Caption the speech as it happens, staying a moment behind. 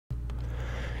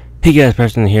Hey guys,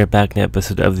 Preston here, back in an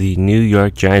episode of the New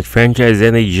York Giants franchise,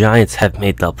 and the Giants have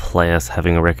made the playoffs,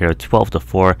 having a record of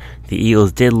 12-4. The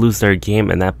Eagles did lose their game,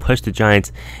 and that pushed the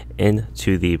Giants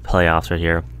into the playoffs right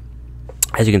here.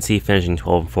 As you can see, finishing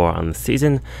 12-4 on the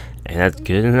season, and that's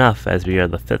good enough as we are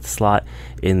the 5th slot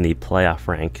in the playoff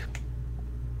rank.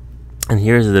 And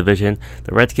here's the division.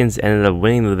 The Redskins ended up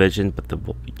winning the division, but the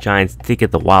Giants did get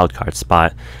the wild card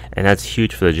spot, and that's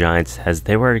huge for the Giants as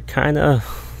they were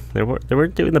They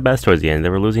weren't doing the best towards the end. They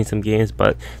were losing some games,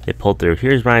 but they pulled through.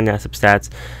 Here's Ryan Nassib's stats,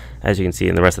 as you can see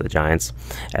in the rest of the Giants.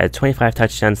 At 25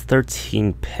 touchdowns,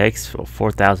 13 picks,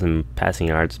 4,000 passing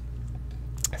yards,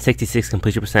 66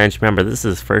 completion percentage. Remember, this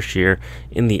is his first year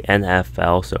in the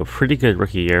NFL, so pretty good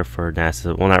rookie year for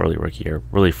Nassib. Well, not really rookie year,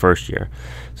 really first year.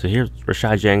 So here's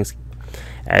Rashad Jennings,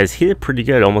 as he did pretty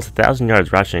good, almost 1,000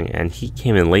 yards rushing, and he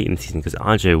came in late in the season because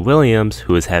Andre Williams,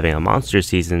 who was having a monster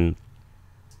season,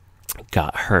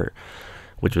 got hurt,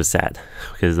 which was sad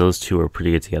because those two were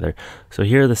pretty good together. So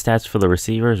here are the stats for the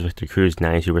receivers. Victor Cruz,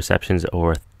 92 receptions, over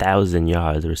 1,000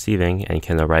 yards receiving, and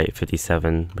Kendall Wright,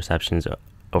 57 receptions,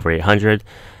 over 800,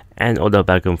 and Odell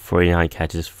Beckham, 49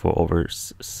 catches for over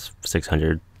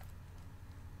 600.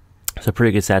 So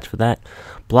pretty good stats for that.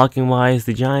 Blocking wise,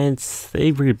 the Giants,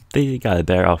 they got a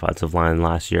better offensive line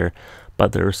last year,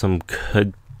 but there were some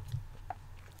good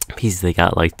pieces they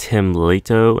got, like Tim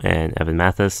Lito and Evan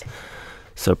Mathis.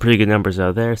 So pretty good numbers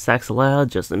out there. Sacks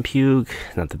allowed, Justin Pugh,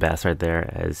 not the best right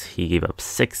there, as he gave up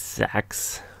 6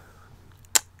 sacks.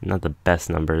 Not the best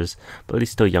numbers, but he's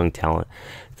still young talent.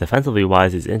 Defensively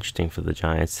wise is interesting for the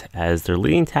Giants, as their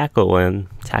leading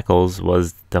tackles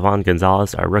was Devon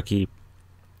Gonzalez, our rookie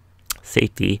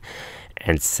safety,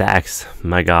 and sacks.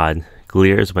 My God,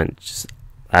 Glears went just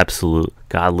absolute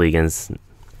godly against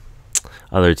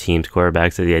other teams'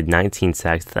 quarterbacks. So he had 19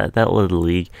 sacks. That led the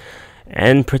league.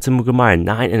 And Prince Mugamara,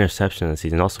 9 interceptions in the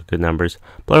season, also good numbers.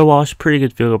 Blair Walsh, pretty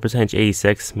good field goal percentage,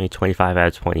 86, made 25 out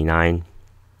of 29.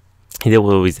 He did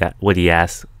what he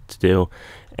asked to do,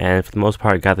 and for the most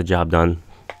part, got the job done,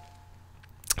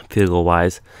 field goal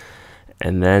wise.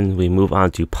 And then we move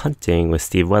on to punting with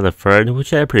Steve Weatherford,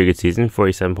 which had a pretty good season,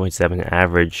 47.7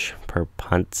 average per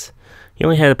punt. He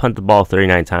only had to punt the ball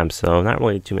 39 times, so not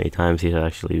really too many times he's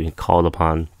actually been called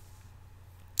upon.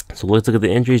 So let's look at the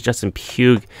injuries. Justin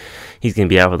Pugh, he's going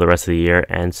to be out for the rest of the year,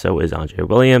 and so is Andre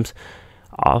Williams.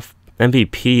 Off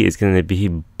MVP is going to be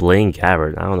Blaine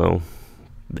Gabbert. I don't know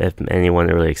if anyone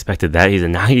really expected that. He's a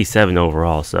 97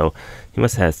 overall, so he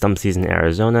must have had some season in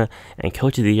Arizona. And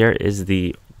coach of the year is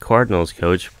the Cardinals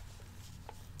coach,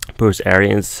 Bruce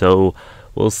Arians. So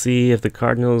we'll see if the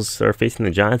Cardinals are facing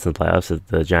the Giants in the playoffs, if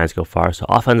the Giants go far. So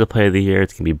offensive player of the year,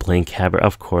 it's going to be Blaine Gabbert,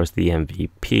 of course, the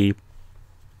MVP.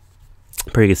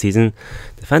 Pretty good season.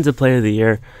 Defensive player of the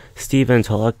year, Steven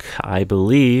Tulloch, I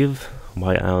believe.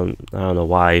 I don't know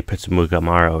why Prince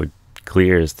Mugamara or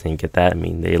Glears didn't get that. I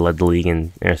mean, they led the league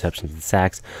in interceptions and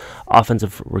sacks.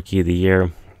 Offensive rookie of the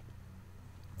year,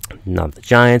 not the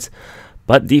Giants.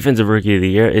 But defensive rookie of the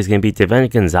year is going to be Devon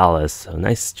Gonzalez. So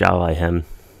nice job by him.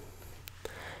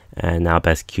 And now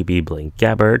best QB, Blaine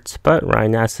Gabbert. But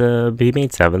Ryan Nassib, he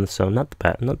made 7th, so not the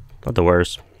bad, not the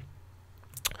worst.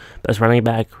 Best running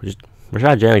back,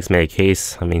 Rashad Jennings made a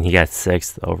case. I mean, he got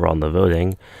 6th overall in the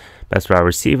voting. Best wide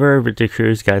receiver, Victor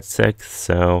Cruz got 6th,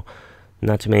 so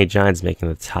not too many Giants making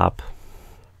the top.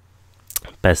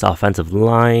 Best offensive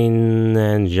line,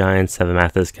 and Giants, Evan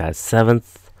Mathis got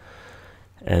 7th.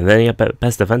 And then you got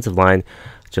best defensive line,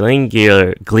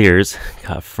 Jalen Glears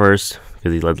got 1st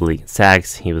because he led the league in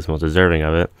sacks. He was most deserving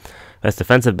of it. Best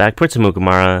defensive back, Prince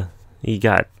Mugamara, he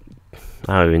got,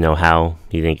 I don't even know how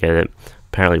he didn't get it.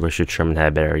 Apparently, Richard Sherman had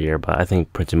a better year, but I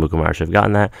think Prince Mugamara should have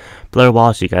gotten that. Blair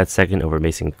Walsh, he got 2nd over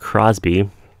Mason Crosby.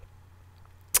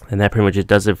 And that pretty much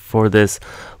does it for this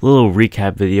little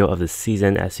recap video of the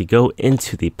season as we go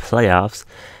into the playoffs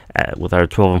with our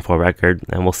 12-4 record.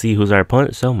 And we'll see who's our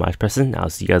opponent. So, Mike Preston, I'll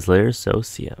see you guys later. So,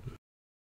 see ya.